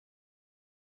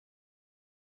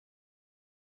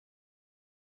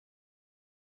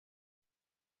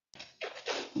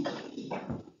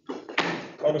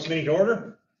Call this meeting to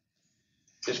order.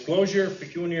 Disclosure of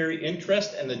pecuniary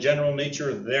interest and the general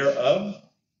nature thereof.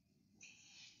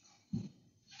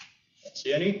 Don't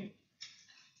see any.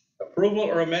 Approval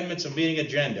or amendments of meeting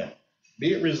agenda.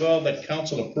 Be it resolved that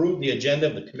council approve the agenda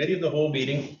of the committee of the whole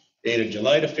meeting dated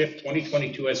July the 5th,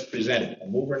 2022 as presented. A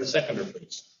mover and a seconder,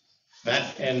 please.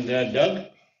 Matt and Doug,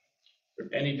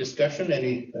 any discussion,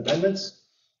 any amendments?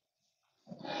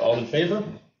 All in favor?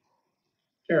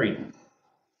 Carried.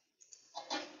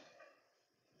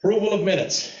 Approval of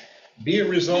minutes. Be it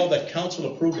resolved that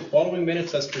council approve the following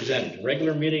minutes as presented.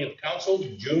 Regular meeting of council,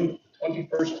 June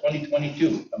 21st,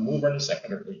 2022. A mover and a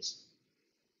seconder, please.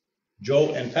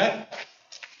 Joe and Pat,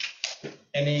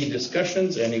 any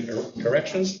discussions, any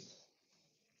corrections?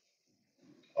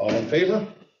 All in favor?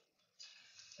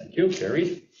 Thank you,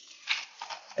 carried.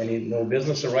 Any more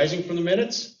business arising from the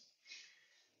minutes?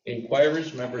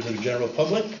 Inquiries, members of the general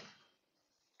public?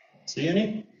 See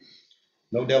any?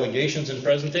 No delegations and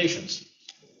presentations.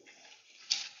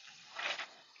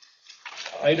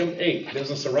 Item 8,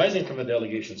 business arising from the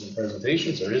delegations and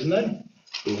presentations. There is none.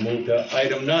 We'll move to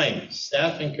item 9,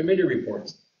 staff and committee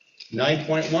reports.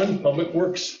 9.1, Public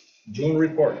Works, June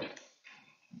report.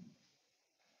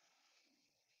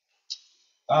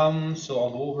 So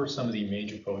I'll go over some of the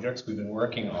major projects we've been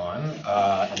working on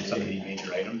and some of the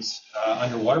major items.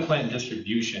 Under water plant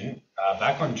distribution,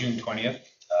 back on June 20th,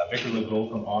 Victor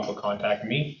Legault from Aqua contacted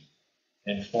me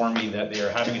and informed me that they are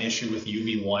having an issue with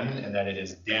UV1 and that it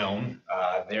is down.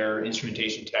 Their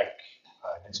instrumentation tech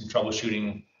did some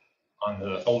troubleshooting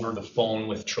over the phone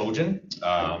with Trojan.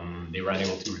 They were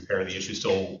unable to repair the issue,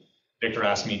 so Victor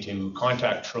asked me to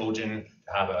contact Trojan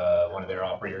to have one of their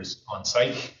operators on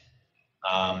site.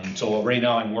 So right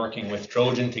now I'm working with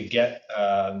Trojan to get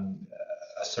a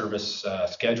service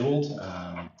scheduled.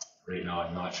 Right now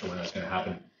I'm not sure when that's going to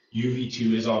happen.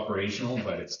 UV2 is operational,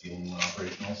 but it's still not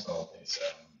operational, so it's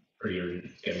pretty urgent.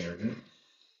 It's getting urgent.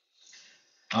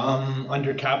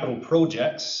 Under capital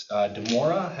projects,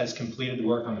 Demora has completed the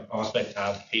work on the Prospect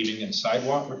Ave paving and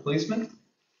sidewalk replacement.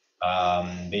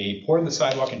 They poured the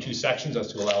sidewalk in 2 sections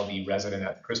as to allow the resident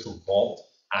at the Crystal Vault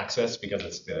access, because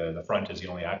it's the front is the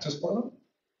only access for them.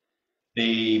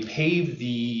 They paved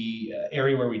the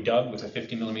area where we dug with a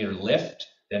 50mm lift.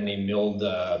 Then they milled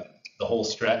the whole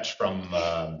stretch from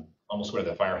almost where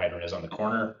the fire hydrant is on the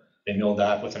corner. They milled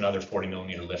that with another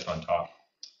 40mm lift on top.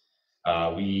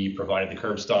 We provided the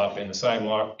curb stop in the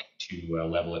sidewalk to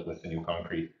level it with the new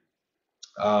concrete.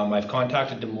 I've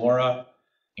contacted Demora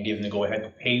and given the go-ahead to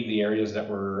pave the areas that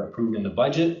were approved in the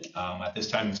budget. At this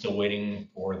time, I'm still waiting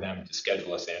for them to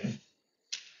schedule us in.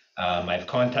 I've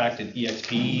contacted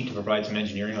EXP to provide some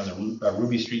engineering on the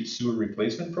Ruby Street sewer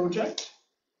replacement project.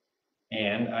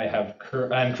 And I'm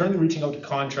currently reaching out to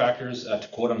contractors to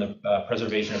quote on the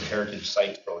preservation of heritage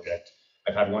sites project.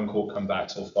 I've had 1 quote come back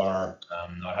so far.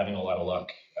 Not having a lot of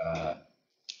luck.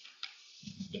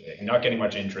 Not getting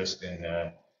much interest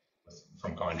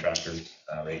from contractors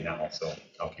right now, so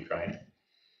I'll keep trying.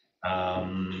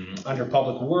 Under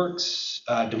Public Works,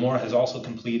 Demora has also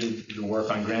completed the work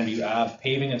on Grandview Ave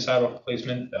paving and sidewalk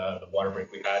replacement, the water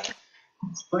break we had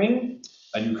in spring.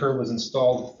 A new curb was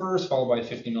installed first, followed by a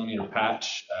 50mm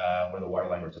patch where the water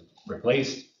line was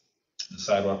replaced. The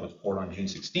sidewalk was poured on June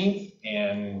 16th,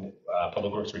 and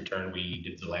Public Works returned. We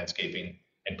did the landscaping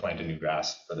and planted new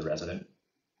grass for the resident.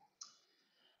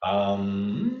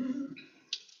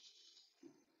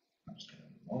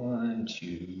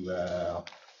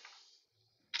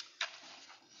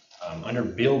 Under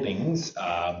buildings,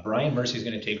 Brian Mercy is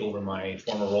going to take over my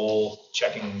former role,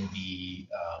 checking the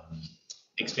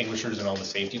extinguishers and all the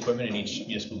safety equipment in each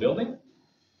municipal building.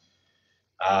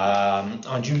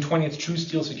 On June 20th, True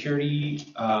Steel Security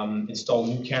installed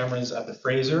new cameras at the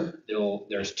Fraser.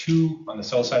 There's 2 on the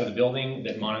south side of the building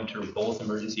that monitor both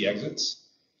emergency exits,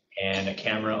 and a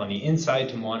camera on the inside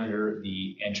to monitor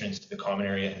the entrance to the common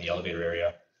area and the elevator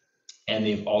area. And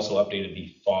they've also updated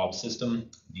the fob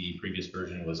system. The previous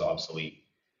version was obsolete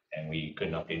and we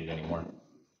couldn't update it anymore.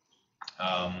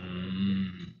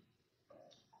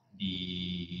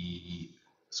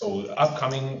 So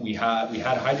upcoming, we had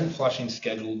hydrant flushing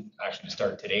scheduled actually to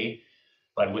start today,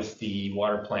 but with the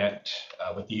water plant,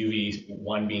 with the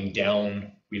UV1 being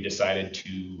down, we decided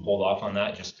to hold off on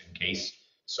that just in case.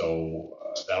 So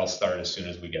that'll start as soon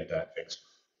as we get that fixed.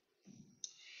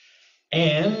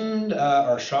 And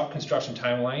our shop construction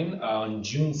timeline, on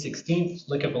June 16th,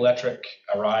 Lickup Electric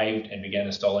arrived and began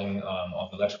installing all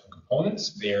the electrical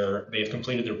components. They've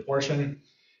completed their portion,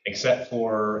 except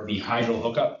for the hydro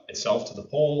hookup itself to the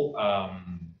pole.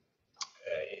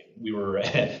 We were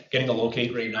getting a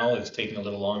locate right now. It's taking a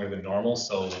little longer than normal,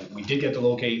 so we did get the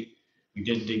locate. We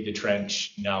did dig the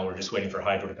trench. Now we're just waiting for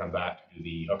Hydro to come back to do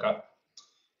the hookup.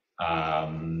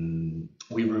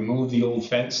 We removed the old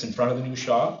fence in front of the new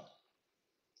shop.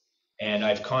 And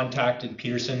I've contacted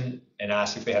Peterson and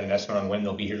asked if they had an estimate on when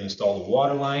they'll be here to install the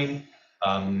water line.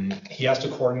 He has to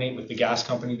coordinate with the gas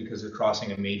company because they're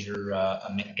crossing a major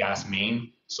gas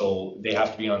main. So they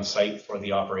have to be on site for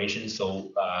the operation.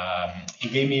 So he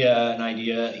gave me an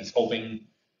idea. He's hoping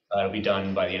it'll be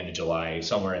done by the end of July,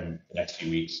 somewhere in the next few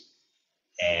weeks.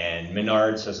 And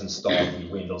Menards has installed the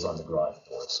windows on the garage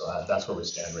door. So that's where we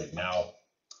stand right now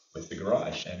with the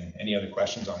garage. And any other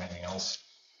questions on anything else?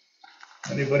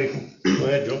 Anybody? Go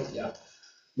ahead, Joe. Yeah.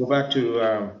 Go back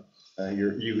to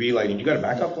your UV lighting. You got a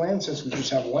backup plan since we just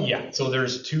have one? Yeah, so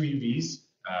there's 2 UVs,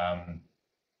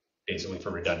 basically for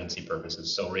redundancy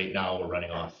purposes. So right now we're running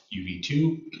off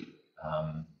UV2,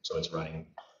 so it's running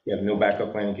You have no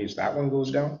backup plan in case that one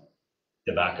goes down?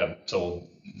 the backup. So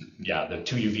yeah, the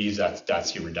 2 UVs,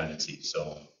 that's your redundancy.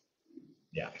 So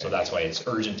yeah, so that's why it's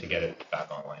urgent to get it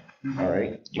back online. All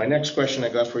right. My next question I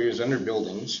got for you is under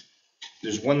buildings.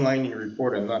 There's one line in your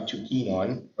report I'm not too keen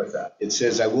on. What's that? It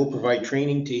says, I will provide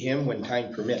training to him when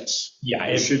time permits. Yeah,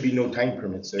 There should be no time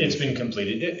permits there. it's been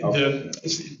completed.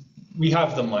 We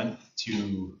have the month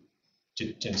to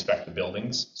inspect the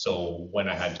buildings. So when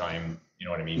I had time, you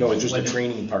know what I mean? No, it's just the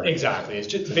training part. Exactly. It's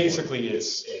just basically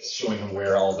it's showing them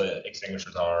where all the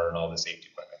extinguishers are and all the safety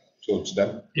equipment. So it's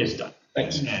done? It's done.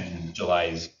 Thanks. And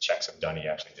July's checks have done. He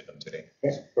actually did them today.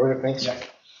 Okay, go ahead, thanks. Yeah.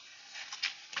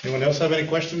 Anyone else have any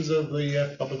questions of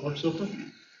the Public Works Super?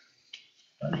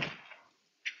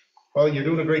 Well, you're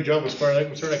doing a great job as far as I'm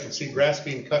concerned. I can see grass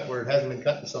being cut where it hasn't been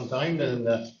cut in some time, and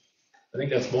I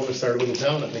think that's bonus our little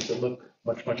town. That makes it look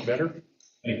much, much better.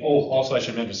 And also I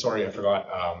should mention, sorry, I forgot,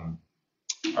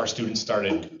 our students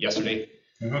started yesterday.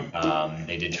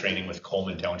 They did training with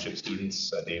Coleman Township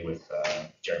students, a day with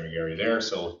Jeremy Gary there.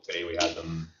 So today we had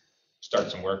them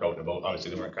start some work out and about.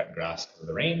 Obviously they weren't cutting grass because of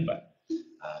the rain, but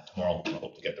tomorrow I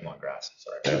hope to get them on grass.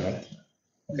 Sorry.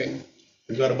 Okay.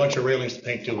 We've got a bunch of railings to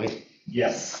paint too, eh?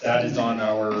 Yes, that is on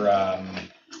our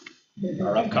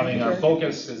upcoming, our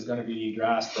focus is gonna be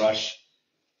grass, brush,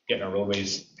 getting our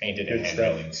roadways painted and Good hand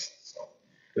stuff. railings. So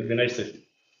It'd be nice to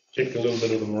kick a little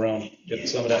bit of them around, get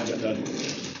some of that done.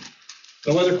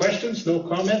 No other questions, no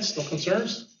comments, no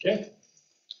concerns? Okay.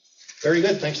 Very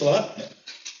good, thanks a lot.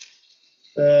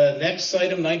 Next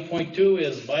item, 9.2,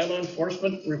 is bylaw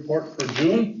enforcement report for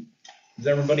June. Has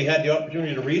everybody had the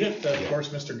opportunity to read it? Of course,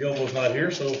 Mr. Gilbo's not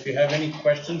here, so if you have any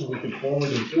questions, we can forward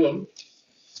them to him.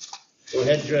 Go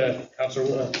ahead,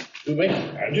 Councilor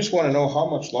Dubé. I just want to know how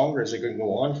much longer is it going to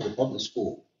go on for the public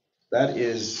school? That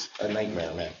is a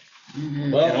nightmare,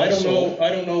 man. Well, And I also-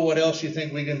 don't know what else you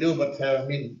think we can do, but I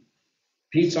mean,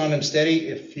 Pete's on him steady.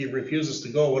 If he refuses to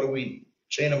go, what do we,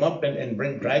 chain him up and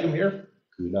drag him here?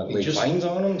 Could we not He lay just- fines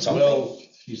on them, something? Well,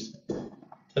 he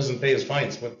doesn't pay his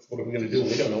fines. What are we gonna do?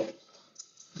 We don't know.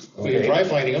 We can Okay. try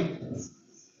finding him.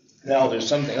 Now, there's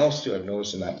something else too I've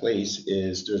noticed in that place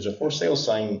is there's a for sale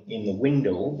sign in the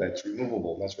window that's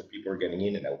removable. That's where people are getting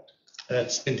in and out.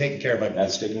 That's been taken care of, I believe.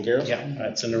 That's taken care of? Yeah,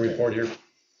 that's in the report here.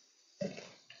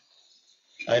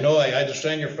 I know, I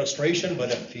understand your frustration,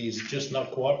 but if he's just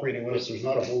not cooperating with us, there's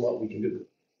not a whole lot we can do.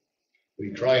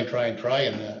 We try and try and try,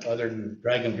 and other than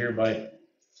drag him here by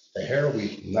the hair,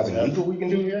 we. Nothing legal we can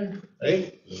do here?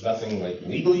 Hey, There's nothing like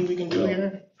legally we can do No.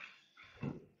 here?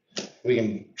 we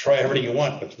can try everything you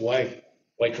want, but why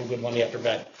throw good money after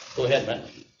bad? Go ahead, Matt.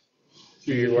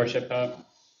 Through your worship,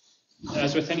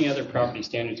 as with any other property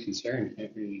standards concern,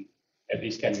 can't we at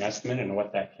least get an estimate on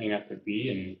what that cleanup would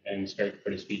be and start to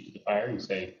put his feet to the fire and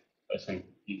say, listen,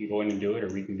 you can go in and do it,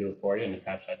 or we can do it for you and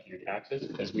attach that to your taxes,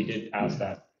 because we did pass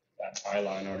that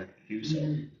bylaw in order to do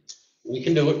so. We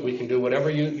can do it. We can do whatever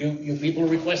you people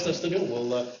request us to do.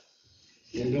 We'll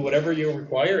do whatever you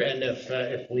require, and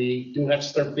if we do have to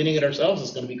start bidding it ourselves,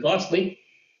 it's gonna be costly.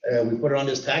 We put it on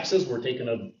his taxes. We're taking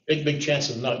a big chance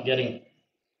of not getting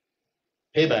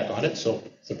payback on it, so.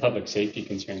 It's a public safety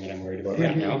concern that I'm worried about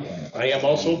right now, I am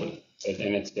also, but,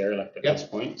 and it's derelict at this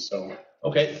point, so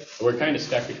okay, we're kind of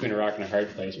stuck between a rock and a hard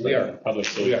place. We are. But public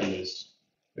We are. safety is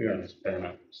we are.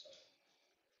 paramount. So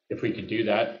if we could do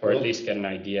that, or at least get an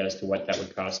idea as to what that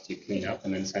would cost to clean up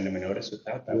and then send him a notice with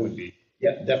that would be.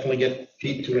 Yeah, definitely get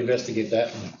Pete to investigate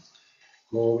that, and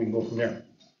we can go from there.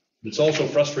 It's also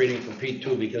frustrating for Pete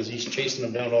too, because he's chasing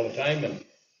them down all the time, and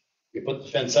you put the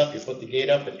fence up, you put the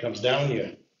gate up, it comes down,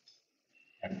 you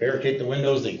barricade the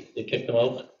windows, they kick them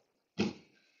out.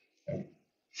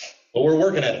 But we're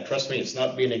working at it, trust me, it's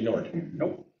not being ignored.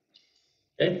 Nope.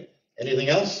 Okay, anything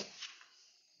else?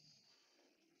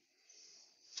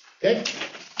 Okay.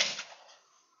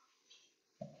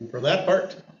 for that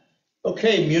part.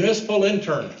 Okay, municipal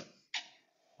intern.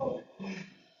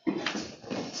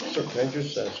 So can I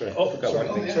just, sorry. I Oh, forgot one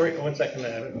thing. sorry, 1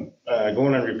 second.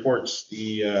 Going on reports,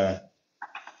 the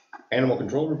animal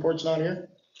control report's not here?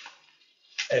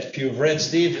 If you've read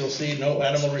Steve, you'll see no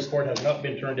animal report has not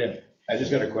been turned in. I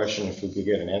just got a question, if we could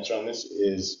get an answer on this,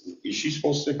 is she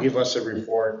supposed to give us a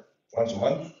report once a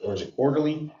month, or is it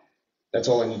quarterly? That's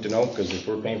all I need to know, because if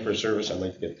we're paying for a service, I'd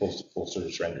like to get full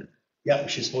service rendered. Yeah,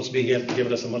 she's supposed to be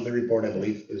giving us a monthly report, I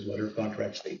believe, is what her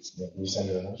contract states. We send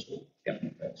it in. Yeah.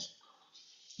 Thanks.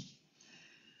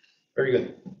 Very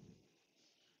good.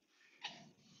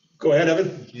 Go ahead,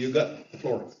 Evan, you got the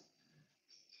floor.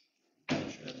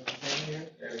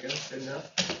 There we go, good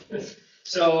enough.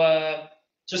 So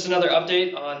just another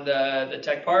update on the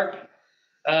tech park.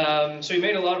 So we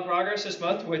made a lot of progress this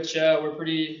month, which we're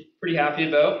pretty happy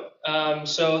about.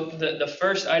 So the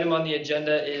first item on the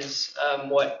agenda is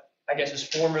what I guess is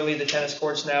formerly the tennis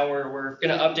courts. Now we're going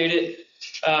to update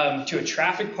it to a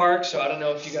traffic park. So I don't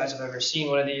know if you guys have ever seen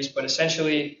one of these, but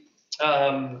essentially,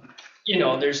 you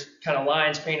know, there's kind of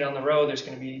lines painted on the road. There's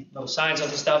going to be little signs up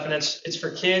and stuff, and it's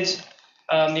for kids.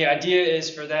 The idea is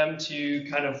for them to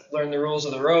kind of learn the rules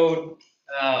of the road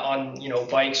on, you know,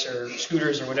 bikes or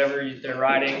scooters or whatever they're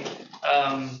riding.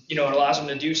 You know, it allows them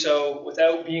to do so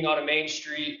without being on a main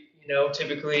street. You know,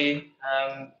 typically,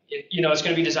 you know, it's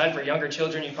going to be designed for younger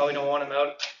children. You probably don't want them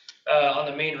out on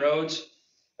the main roads.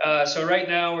 So right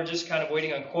now we're just kind of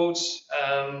waiting on quotes.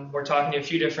 We're talking to a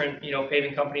few different, you know,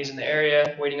 paving companies in the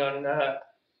area, waiting on,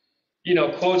 you know,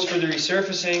 quotes for the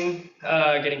resurfacing,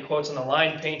 getting quotes on the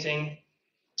line painting.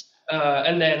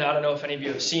 And then I don't know if any of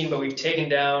you have seen, but we've taken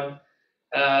down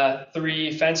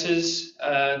 3 fences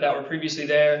that were previously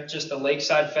there. Just the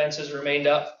lakeside fences remained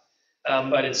up,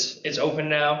 but it's open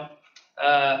now.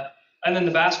 And then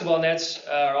the basketball nets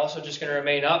are also just going to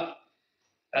remain up.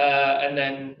 And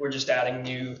then we're just adding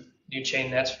new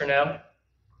chain nets for now.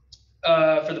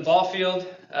 For the ball field,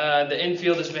 the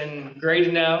infield has been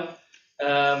graded now.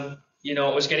 You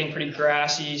know, it was getting pretty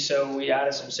grassy, so we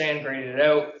added some sand, graded it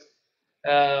out.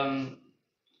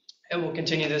 And we'll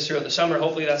continue this throughout the summer.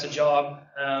 Hopefully that's a job.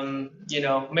 You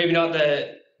know, maybe not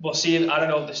we'll see. I don't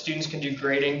know if the students can do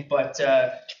grading, but,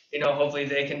 you know, hopefully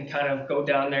they can kind of go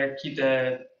down there, keep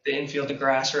the infield, the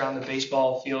grass around the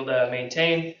baseball field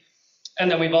maintained. And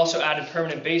then we've also added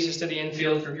permanent bases to the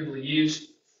infield for people to use.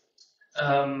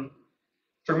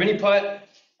 For mini putt,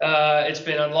 it's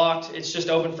been unlocked. It's just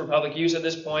open for public use at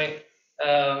this point.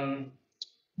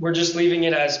 We're just leaving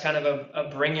it as kind of a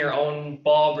bring your own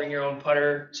ball, bring your own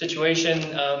putter situation,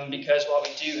 because while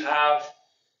we do have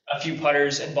a few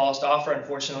putters and balls to offer,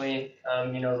 unfortunately,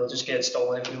 you know, they'll just get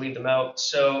stolen if we leave them out.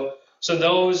 So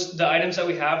the items that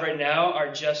we have right now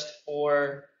are just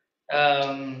for,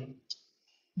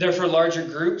 they're for larger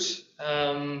groups.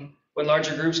 When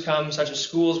larger groups come, such as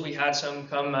schools, we had some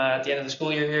come at the end of the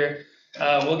school year here.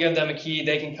 We'll give them a key.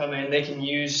 They can come in. They can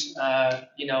use,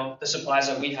 you know, the supplies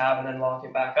that we have, and then lock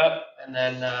it back up, and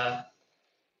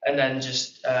then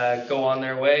just go on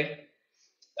their way.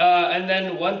 And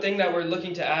then one thing that we're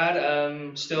looking to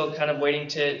add, still kind of waiting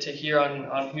to hear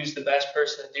on who's the best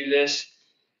person to do this.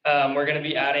 We're going to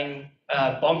be adding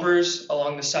bumpers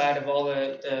along the side of all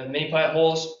the mini putt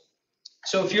holes.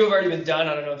 So a few have already been done.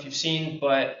 I don't know if you've seen,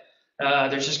 but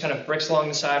there's just kind of bricks along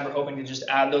the side. We're hoping to just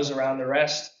add those around the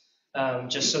rest,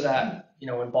 just so that, you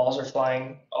know, when balls are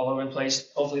flying all over the place,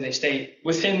 hopefully they stay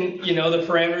within, you know, the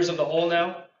parameters of the hole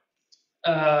now.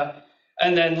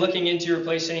 And then looking into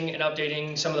replacing and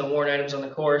updating some of the worn items on the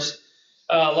course.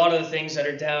 A lot of the things that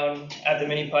are down at the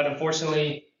mini putt,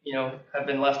 unfortunately, you know, have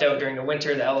been left out during the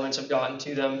winter. The elements have gotten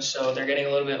to them, so they're getting a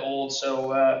little bit old. So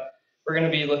we're going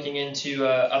to be looking into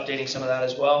updating some of that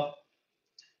as well.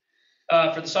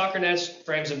 For the soccer nets,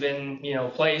 frames have been, you know,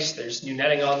 placed. There's new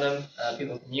netting on them.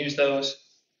 People can use those.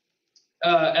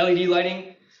 LED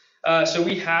lighting. So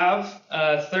we have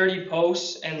 30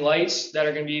 posts and lights that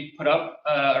are going to be put up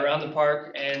around the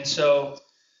park. And so,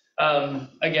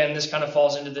 again, this kind of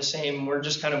falls into the same. We're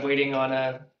just kind of waiting on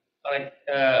a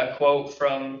quote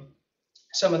from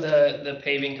some of the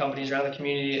paving companies around the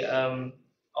community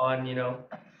on, you know,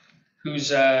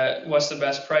 what's the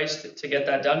best price to get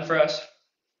that done for us.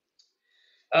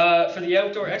 For the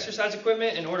outdoor exercise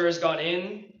equipment, an order has gone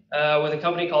in with a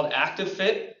company called Active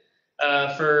Fit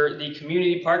for the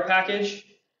community park package.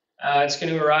 It's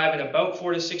going to arrive in about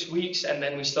 4 to 6 weeks, and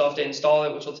then we still have to install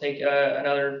it, which will take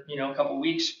another, you know, couple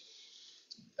weeks.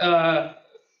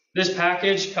 This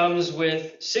package comes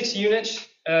with 6 units,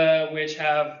 which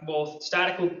have both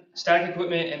static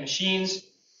equipment and machines.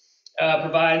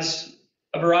 Provides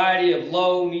a variety of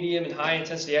low, medium, and high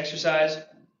intensity exercise.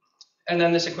 And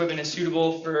then this equipment is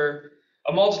suitable for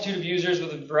a multitude of users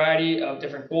with a variety of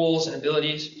different goals and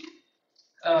abilities.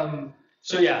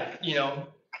 So yeah,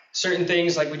 certain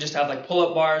things like we just have like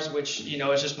pull-up bars, which,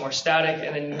 is just more static.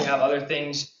 And then we have other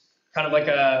things kind of like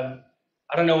I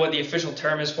don't know what the official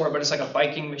term is for it, but it's like a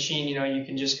biking machine. You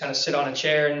can just kind of sit on a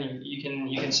chair and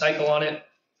you can cycle on it.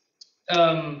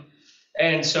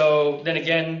 And so then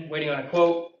again, waiting on a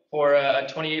quote for a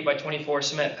 28 by 24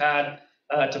 cement pad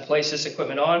to place this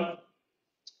equipment on.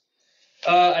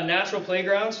 A natural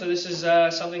playground. So this is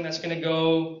something that's going to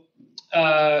go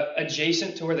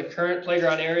adjacent to where the current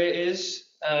playground area is.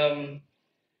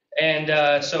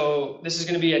 So this is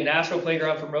going to be a natural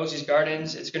playground from Rosie's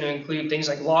Gardens. It's going to include things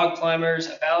like log climbers,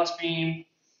 a balance beam,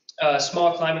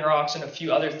 small climbing rocks, and a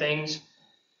few other things.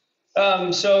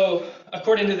 So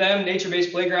according to them,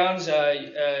 nature-based playgrounds,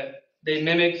 they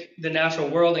mimic the natural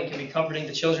world and can be comforting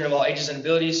to children of all ages and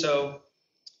abilities. So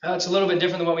it's a little bit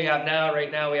different than what we have now.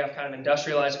 Right now we have kind of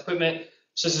industrialized equipment.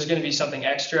 So this is going to be something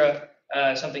extra,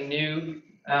 something new,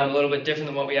 a little bit different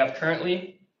than what we have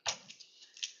currently.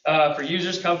 For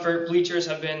users' comfort, bleachers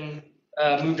have been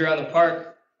moved around the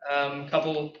park, a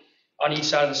couple on each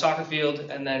side of the soccer field,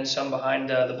 and then some behind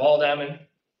the ball diamond.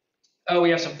 We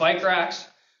have some bike racks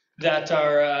that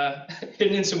are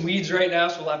hidden in some weeds right now,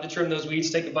 so we'll have to trim those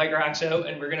weeds, take the bike racks out,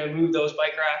 and we're going to move those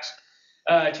bike racks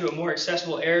to a more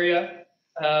accessible area.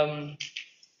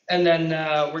 And then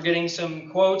we're getting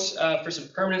some quotes for some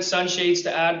permanent sunshades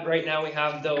to add. Right now we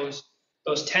have those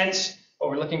tents, but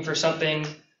we're looking for something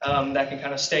that can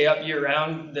kind of stay up year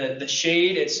round. The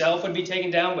shade itself would be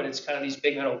taken down, but it's kind of these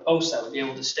big metal posts that would be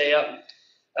able to stay up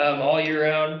all year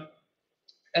round.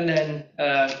 And then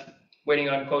waiting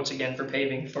on quotes again for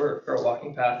paving for a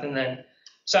walking path. And then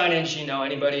signage,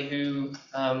 anybody who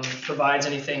provides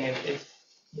anything, if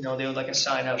they would like a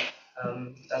sign up,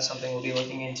 that's something we'll be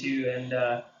looking into, and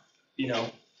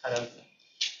kind of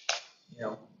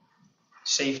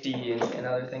safety and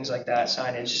other things like that,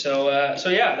 signage. So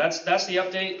yeah, that's the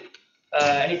update.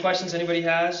 Any questions anybody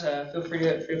has, feel free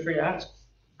to ask.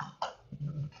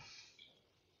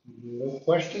 No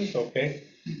questions, okay.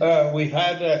 We've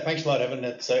had, thanks a lot, Evan.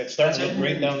 It's starting to look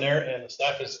great down there, and the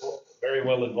staff is very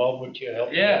well involved with you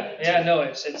helping. Yeah, no,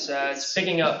 it's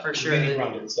picking up for sure.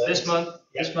 This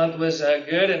month was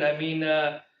good, and I mean,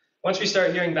 once we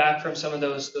start hearing back from some of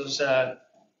those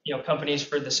companies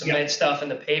for the cement stuff and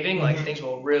the paving, like things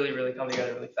will really come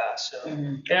together really fast. So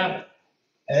yeah.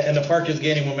 And the park is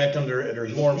gaining momentum.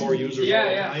 There's more and more users.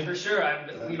 Yeah, for sure.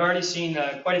 We've already seen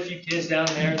quite a few kids down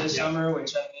there this summer,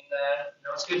 which I mean,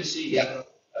 it's good to see. Yeah. So.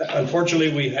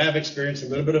 Unfortunately, we have experienced a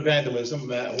little bit of vandalism.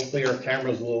 Hopefully our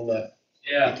cameras will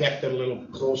detect it a little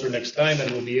closer next time,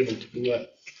 and we'll be able to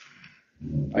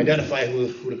identify who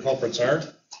the culprits are,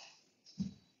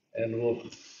 and we'll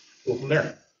go from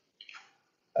there.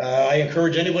 I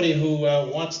encourage anybody who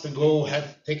wants to go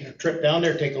take a trip down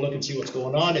there, take a look and see what's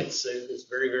going on. It's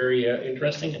very, very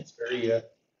interesting. It's very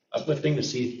uplifting to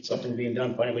see something being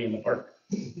done finally in the park.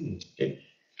 Okay.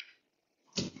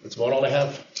 That's about all I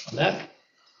have on that.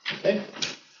 Okay.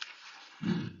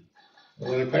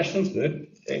 No other questions? Good.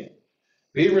 Okay.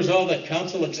 Be it resolved that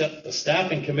council accept the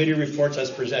staff and committee reports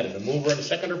as presented. A mover and a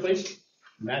seconder, please.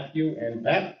 Matthew and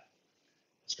Pat.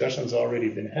 Discussion's already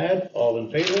been had. All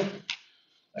in favor?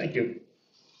 Thank you.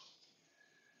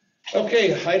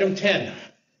 Okay, item 10.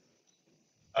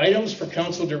 Items for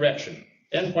council direction.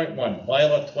 10.1,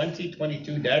 bylaw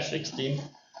 2022-16,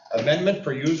 amendment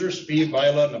for user speed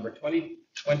bylaw number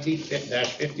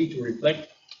 2020-50 to reflect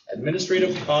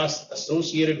administrative costs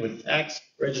associated with tax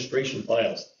registration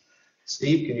files.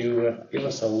 Steve, can you give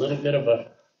us a little bit of an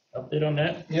update on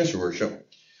that? Yes, Your Worship.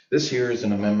 This here is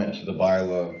an amendment to the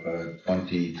bylaw of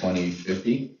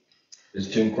 2020-50. Is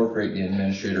to incorporate the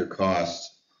administrator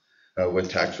costs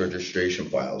with tax registration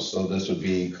files. So this would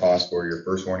be cost for your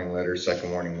first warning letter,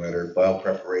 second warning letter, file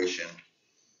preparation,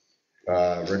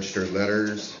 registered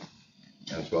letters,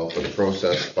 as well for the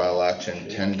process, file action,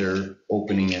 tender,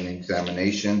 opening and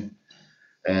examination,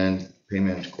 and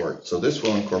payment to court. So this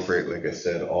will incorporate, like I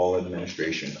said, all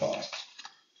administration costs.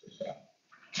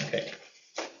 Okay.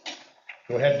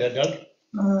 Go ahead, Doug.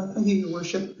 Thank you, Your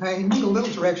Worship. I need a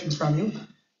little direction from you.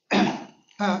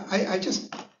 I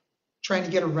just trying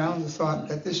to get around the thought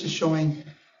that this is showing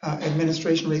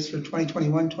administration rates for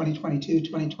 2021, 2022,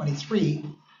 2023,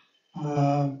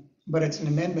 but it's an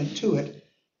amendment to it.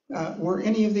 Were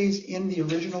any of these in the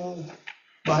original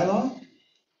bylaw?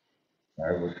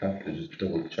 I would have to just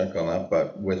double check on that,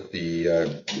 but with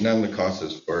the, none of the costs,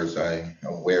 as far as I'm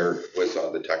aware, was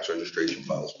on the tax registration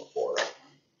files before.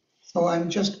 So I'm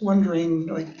just wondering,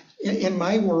 like, in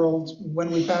my world, when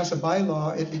we pass a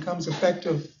bylaw, it becomes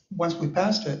effective once we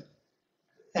passed it.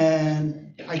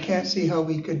 And I can't see how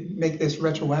we could make this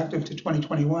retroactive to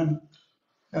 2021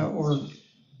 or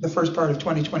the first part of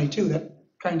 2022. That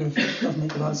kind of doesn't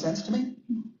make a lot of sense to me.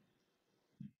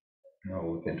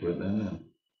 I'll look into it then.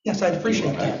 Yes, I'd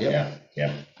appreciate that.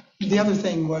 Yeah. The other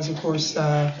thing was, of course,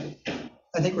 I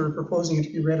think we were proposing it to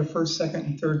be read a first, second,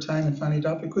 and third time and finally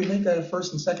adopted. Could we make that a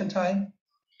first and second time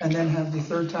and then have the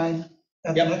third time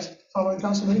at the Yep. next following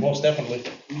council meeting? Most definitely.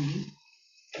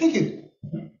 Thank you.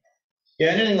 Yeah,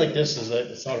 anything like this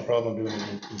it's not a problem doing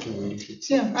it in 2 readings.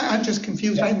 Yeah, I'm just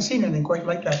confused. I hadn't seen anything quite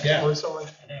like that Yeah. before, so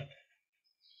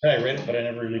I read it, but I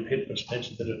never really paid much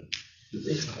attention to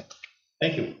it.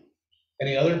 Thank you.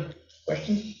 Any other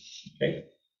questions? Okay.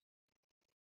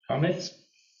 Comments?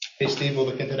 Hey, Steve, will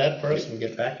look into that for us and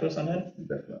get back to us on that.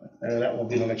 That will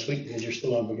be the next week because you're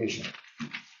still on vacation.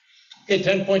 Okay,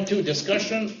 10.2,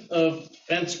 discussion of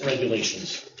fence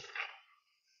regulations.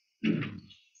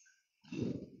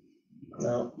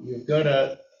 Now, you've got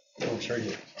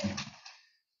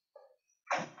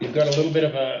you've got a little bit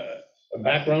of a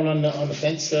background on the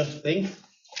fence thing.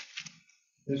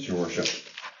 Yes, your worship.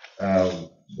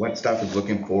 What staff is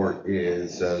looking for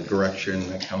is direction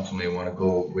that council may want to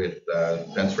go with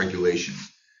fence regulation.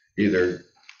 Either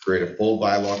create a full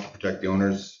bylaw to protect the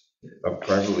owners of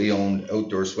privately owned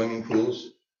outdoor swimming pools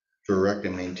to erect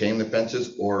and maintain the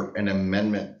fences, or an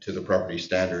amendment to the property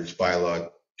standards bylaw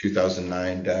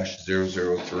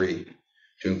 2009-003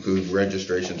 to include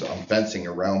registrations on fencing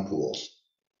around pools.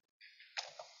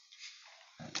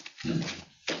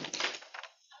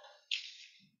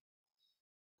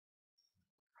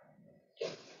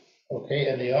 Okay,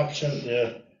 and the option,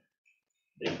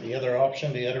 the other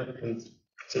option, the other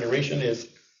consideration is,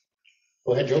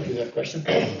 go ahead, Joe, you got a question?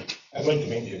 I'd like to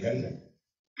make the amendment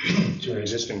to our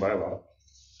existing bylaw.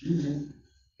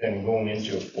 And going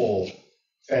into a full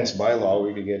fence bylaw,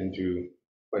 we could get into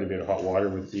quite a bit of hot water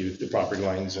with the property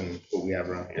lines and what we have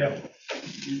around here.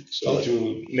 So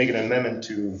to make an amendment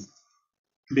to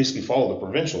basically follow the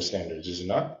provincial standards, is it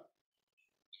not?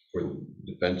 For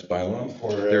the fence bylaw,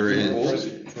 For, there pools?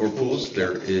 is, for pools,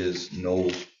 there is no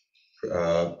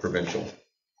provincial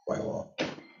bylaw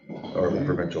or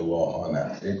provincial law on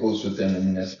that. It goes within the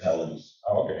municipalities.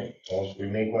 Oh, okay, so if we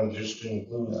make one just to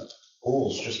include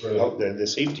pools, just for the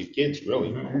safety of kids,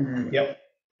 really. Yep.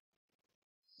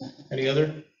 Any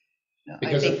other? I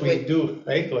Because if think we do,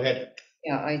 hey, go ahead.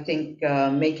 Yeah, I think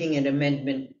making an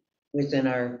amendment within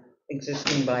our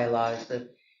existing bylaw is the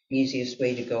easiest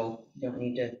way to go. You don't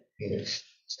need to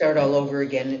start all over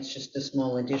again. It's just a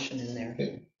small addition in there,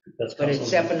 That's but it's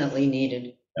council's- definitely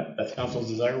needed. yeah, that's council's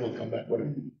desire. We'll come back with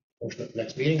a motion at the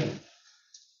next meeting and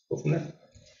go from there.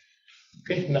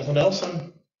 Okay, nothing else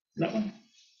on that one?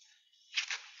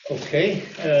 Okay,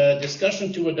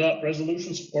 discussion to adopt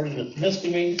resolution supporting the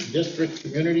Temiskaming District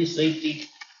Community Safety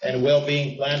and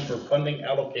Wellbeing Plan for funding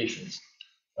allocations.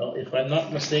 Well, if I'm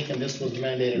not mistaken, this was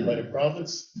mandated by the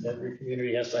province. Every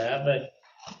community has to have a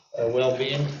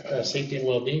well-being, safety and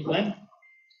well-being plan.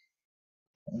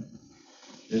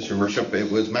 Yes, your worship,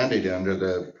 it was mandated under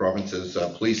the province's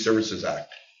Police Services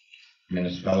Act.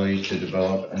 Municipalities to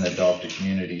develop and adopt a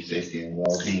community safety and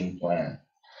well-being plan.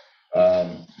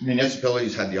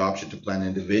 Municipalities had the option to plan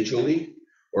individually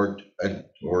or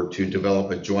to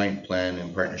develop a joint plan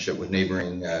in partnership with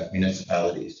neighboring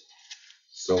municipalities.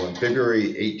 So on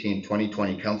February 18,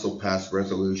 2020, council passed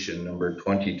resolution number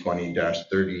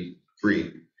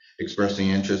 2020-33, expressing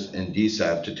interest in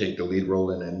DSAB to take the lead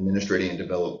role in administrating and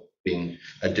developing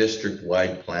a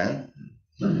district-wide plan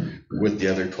with the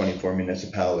other 24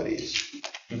 municipalities.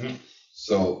 Mhm.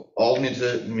 So all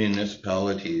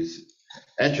municipalities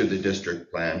entered the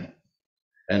district plan,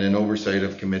 and an oversight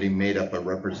of committee made up of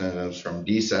representatives from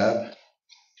DSAB,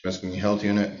 Temiskaming Health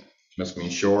Unit,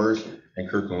 Temiskaming Shores, and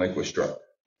Kirkland Lake was struck.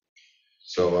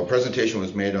 So a presentation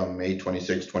was made on May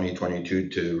 26, 2022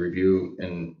 to review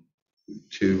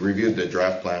the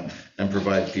draft plan and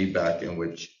provide feedback, in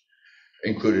which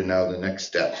included now the next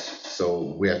steps.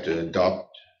 So we have to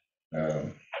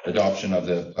adoption of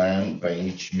the plan by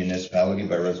each municipality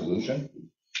by resolution,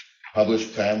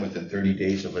 publish plan within 30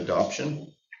 days of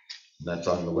adoption. That's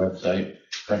on the website.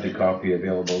 Printed copy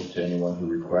available to anyone who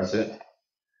requests it.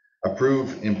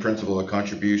 Approve in principle a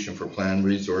contribution for plan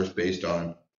resource based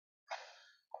on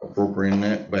appropriating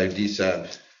it by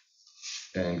DSAB,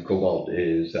 and Cobalt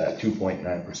is at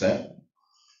 2.9%.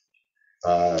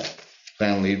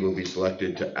 Plan lead will be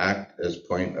selected to act as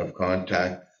point of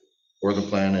contact for the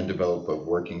plan and develop of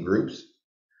working groups,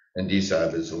 and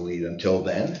DSAB is the lead until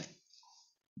then,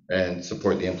 and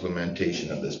support the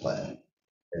implementation of this plan.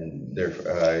 And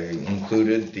therefore, I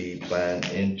included the plan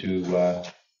into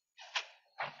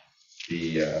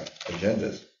the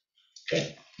agendas.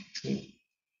 Okay.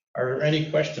 Are there any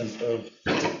questions of,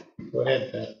 go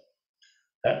ahead,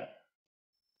 Pat.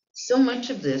 So much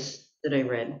of this that I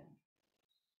read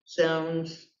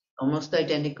sounds almost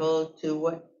identical to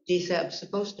what DSAP's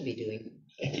supposed to be doing.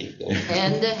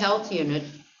 And the health unit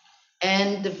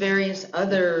and the various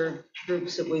other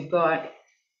groups that we've got.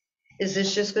 Is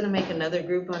this just gonna make another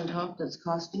group on top that's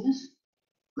costing us?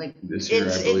 Like, This year,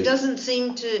 I it believe. doesn't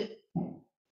seem to,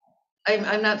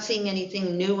 I'm not seeing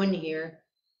anything new in here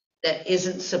that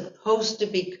isn't supposed to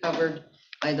be covered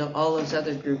by all those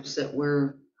other groups that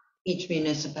each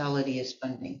municipality is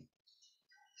funding.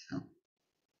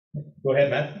 Go ahead,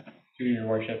 Matt. Through your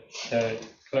worship,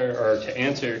 to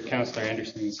answer Councillor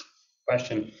Anderson's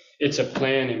question, it's a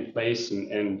plan in place,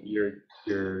 and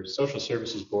your social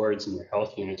services boards and your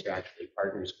health units are actually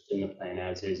partners within the plan,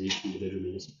 as is each individual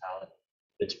municipality.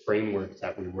 It's framework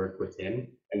that we work within,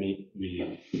 and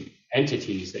the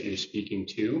entities that you're speaking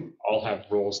to all have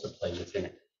roles to play within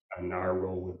it. And our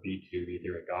role would be to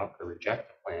either adopt or reject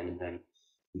the plan, and then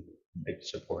pick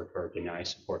support or deny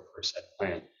support for said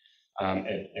plan.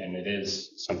 And it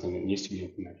is something that needs to be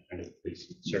implemented under the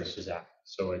Police Services Act.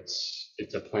 So it's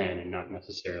a plan and not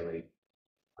necessarily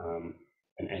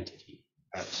an entity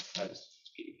as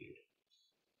being viewed.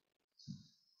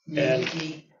 And-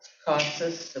 Maybe costs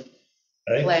us,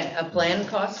 Right? a plan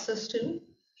costs us too?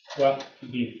 Well,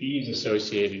 the fees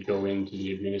associated go into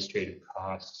the administrative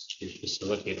costs to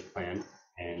facilitate a plan,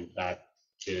 and that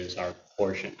is our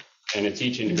portion. And it's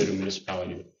each individual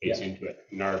municipality that pays into it.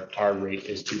 And our rate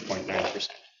is 2.9%.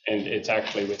 And it's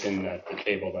actually within the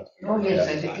table that's. Oh, yes,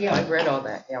 I've read all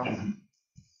that, yeah.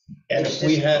 And if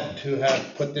we had to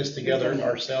have put this together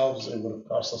ourselves, it would have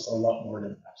cost us a lot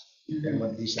more than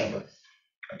what December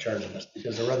charging us,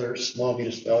 because there are other small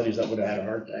municipalities that would have had a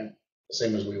hard time, the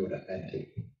same as we would have had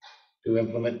to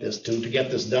implement this, to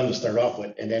get this done to start off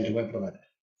with, and then to implement it.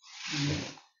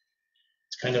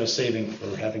 It's kind of a saving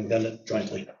for having done it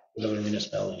jointly with other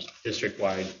municipalities.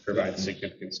 District-wide provides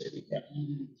significant savings. Yeah.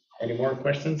 Any more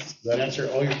questions? Does that answer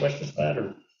all your questions, Pat,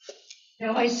 or?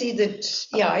 No, I see that,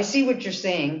 yeah, I see what you're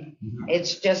saying.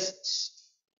 It's just,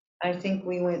 I think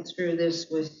we went through this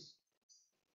with,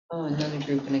 another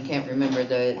group, and I can't remember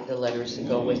the letters that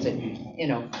go with it,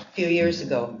 a few years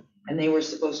ago. And they were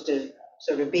supposed to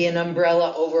sort of be an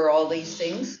umbrella over all these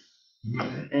things.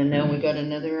 And now we got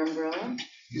another umbrella.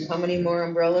 How many more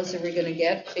umbrellas are we gonna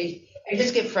get? I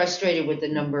just get frustrated with the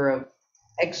number of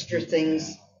extra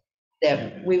things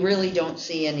that we really don't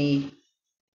see any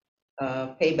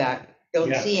payback, don't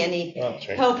Yeah. see any Oh, that's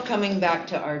right. help coming back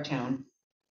to our town.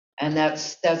 And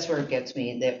that's where it gets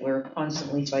me, that we're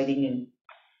constantly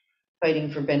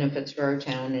fighting for benefits for our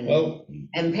town Well,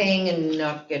 and paying and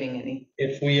not getting any.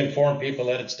 if we inform people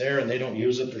that it's there and they don't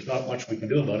use it, there's not much we can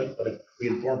do about it, but if we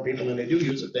inform people and they do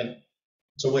use it, then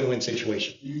it's a win-win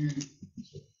situation.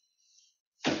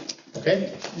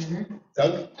 Okay?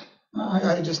 Doug?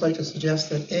 I'd just like to suggest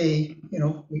that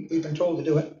we've been told to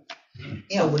do it, so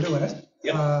Yeah, we're doing it.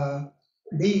 Yep.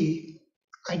 B,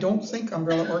 I don't think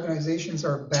umbrella organizations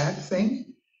are a bad thing.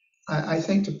 I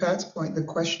think, to Pat's point, the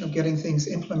question of getting things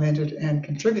implemented and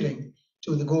contributing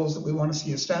to the goals that we want to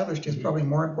see established is probably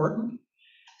more important.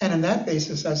 And on that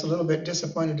basis, I was a little bit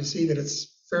disappointed to see that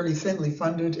it's fairly thinly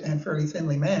funded and fairly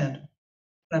thinly manned.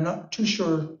 I'm not too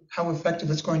sure how effective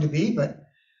it's going to be, but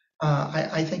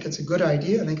I think it's a good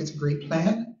idea. I think it's a great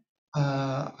plan.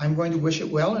 I'm going to wish it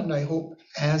well, and I hope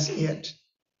as it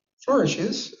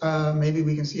flourishes, maybe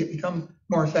we can see it become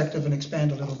more effective and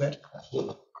expand a little bit.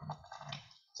 Absolutely.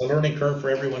 It's a learning curve for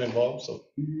everyone involved, so.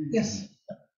 Yes.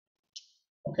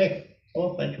 Okay,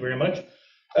 well, thank you very much.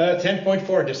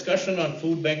 10.4, discussion on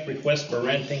food bank request for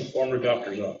renting former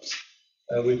doctor's office.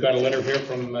 We've got a letter here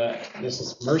from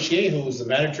Mrs. Mercier, who is the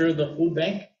manager of the food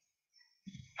bank,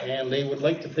 and they would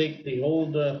like to take the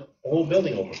whole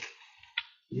building over.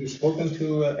 You've spoken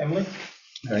to Emily?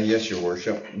 Yes, your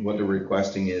worship. What they're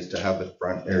requesting is to have the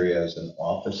front area as an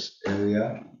office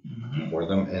area for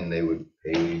them, and they would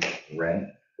pay rent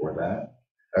for that,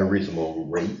 a reasonable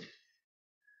rate.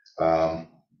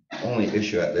 Only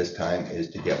issue at this time is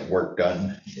to get work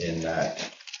done in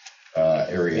that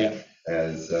area.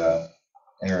 As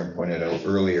Aaron pointed out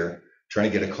earlier,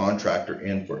 trying to get a contractor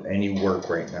in for any work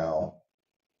right now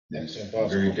is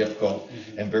very difficult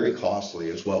and very costly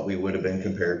is what we would have been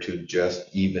compared to just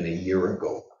even a year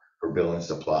ago for building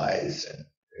supplies. And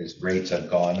his rates have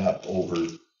gone up over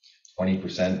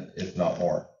 20%, if not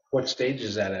more. What stage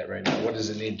is that at right now? What does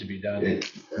it need to be done? It,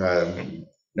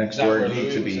 next Is that door where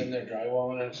needs to Lou's be in there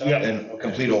drywalling and stuff? and Okay.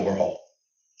 complete overhaul,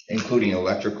 including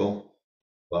electrical,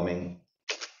 plumbing,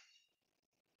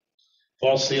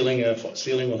 False ceiling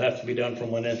will have to be done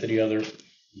from one end to the other.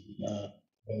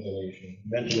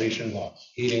 Ventilation,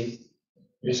 heating.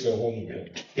 Basically, a whole new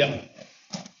building. Yeah.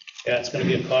 Yeah, it's gonna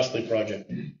be a costly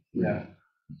project. Yeah.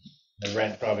 The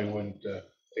rent probably wouldn't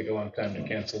take a long time to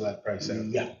cancel that price out.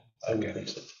 Yeah, I would think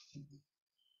so.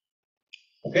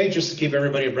 Okay, just to keep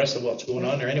everybody abreast of what's going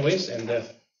on there anyways, and the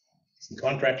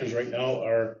contractors right now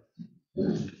are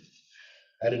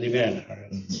at a demand.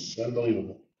 It's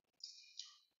unbelievable.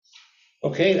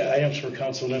 Okay, the items for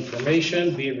council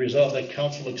information, be it resolved that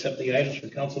council accept the items for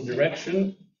council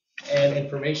direction and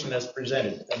information as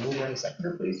presented. A mover and a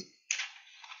seconder, please.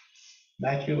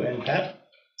 Matthew and Pat,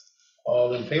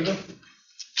 all in favor?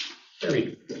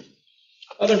 Carried.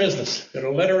 Other business, got a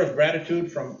letter of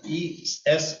gratitude from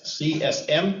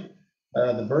ESCSM,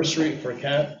 the bursary for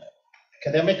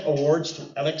academic awards to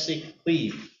Alexei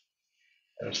Cleve.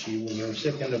 She was a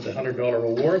recipient of the $100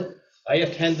 award. I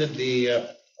attended the,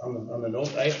 on the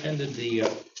note, I attended the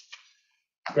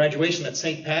graduation at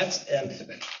St. Pat's, and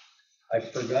I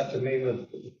forgot the name of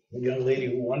the young lady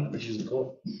who won, but she's a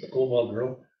Cobalt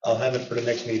girl. I'll have it for the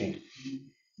next meeting.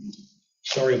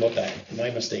 Sorry about that, my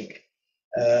mistake.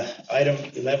 Item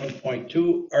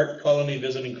 11.2, Art Colony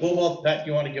visiting Cobalt. Pat,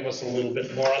 you want to give us a little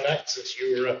bit more on that, since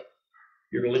you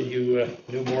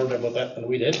knew more about that than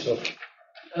we did, so.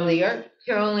 Well, the Art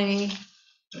Colony,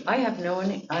 I have no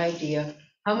idea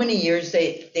how many years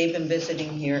they've been visiting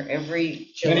here every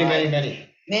July.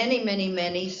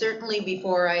 Many, certainly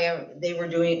before they were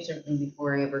doing it, certainly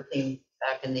before I ever came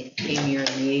back and they came here in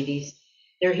the 80s.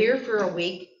 They're here for a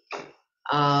week.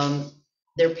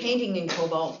 They're painting in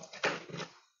Cobalt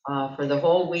for the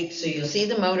whole week, so you'll see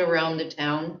them out around the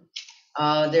town.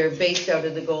 They're based out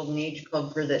of the Golden Age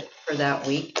Club for that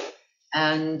week.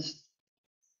 And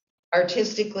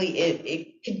artistically,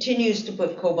 it continues to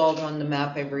put Cobalt on the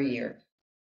map every year.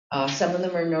 Some of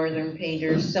them are northern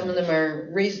painters, some of them are,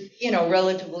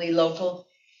 relatively local,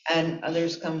 and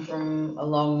others come from a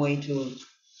long way to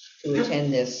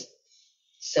attend this.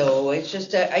 So it's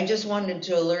just, I just wanted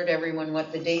to alert everyone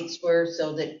what the dates were,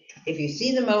 so that if you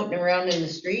see them out and around in the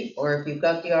street, or if you've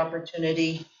got the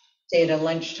opportunity, say at a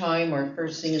lunchtime or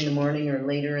first thing in the morning or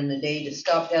later in the day, to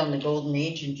stop down the Golden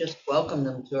Age and just welcome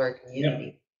them to our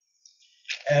community.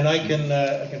 Yeah. And I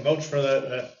can vouch for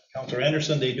the Councilor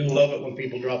Anderson. They do love it when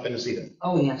people drop in to see them.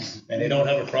 Oh, yes. And they don't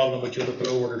have a problem with you looking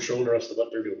over their shoulder as to what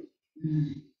they're doing.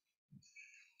 Mm,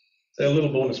 It's a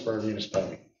little bonus for our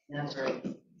municipality. that's right.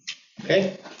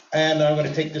 Okay, and I'm going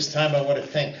to take this time, I want to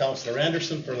thank Councilor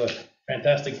Anderson for the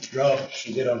fantastic job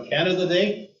she did on Canada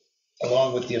Day,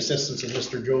 along with the assistance of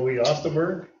Mr. Joey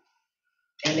Osterberg.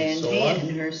 And Angie So on.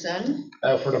 and her son.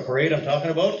 For the parade I'm talking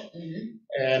about. Mhm.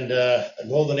 And the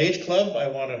Golden Age Club, I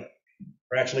want to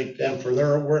congratulate them for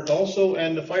their work also,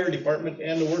 and the fire department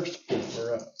and the works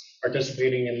for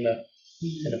participating in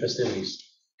the festivities.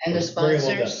 And the Very well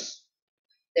done. sponsors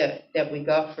that we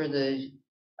got for the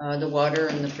water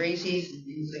and the freezies and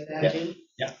things like that too.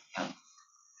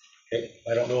 Okay,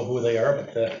 I don't know who they are,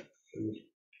 but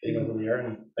they know who they are,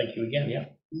 and thank you again, yeah.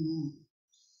 Mhm.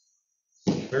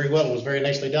 Very well, it was very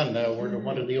nicely done. We're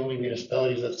one of the only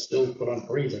municipalities that still put on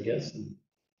parades, I guess. And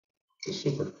it's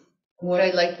super. What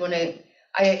I liked when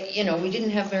we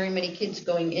didn't have very many kids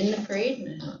going in the parade,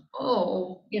 and I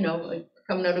thought, like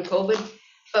coming out of COVID.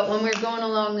 But when we were going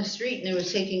along the street and I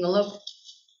was taking a look,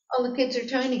 all the kids are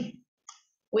tiny.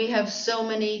 We have so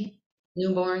many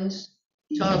newborns,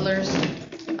 toddlers,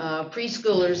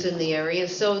 preschoolers in the area.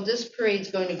 So this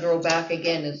parade's going to grow back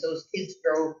again as those kids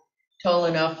grow tall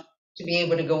enough to be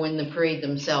able to go in the parade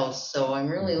themselves. So I'm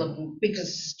really looking, because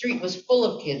the street was full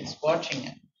of kids watching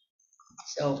it.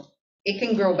 So it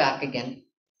can grow back again.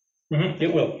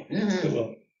 It will, Mhm. it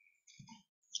will.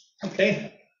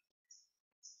 Okay.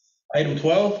 Item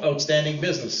 12, outstanding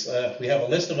business. We have a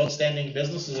list of outstanding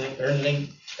businesses. Is there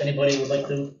anything anybody would like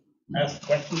to ask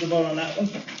questions about on that one?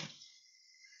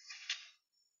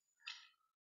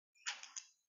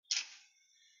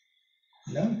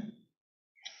 No?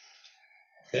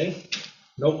 Okay,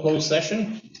 no closed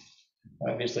session.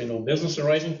 Obviously, no business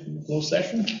arising from the closed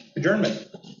session. Adjournment.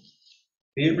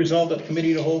 Be it resolved that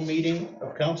committee to hold meeting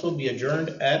of council be adjourned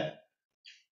at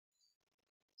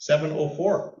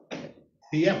 7:04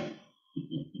 PM.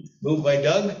 Moved by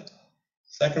Doug,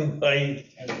 second by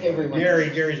Everyone. Gary.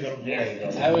 Gary's gonna.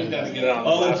 I was gonna get on. the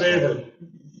All in last one. favor?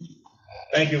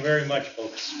 Thank you very much,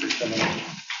 folks, for coming out.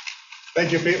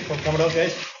 Thank you for coming out,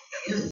 guys.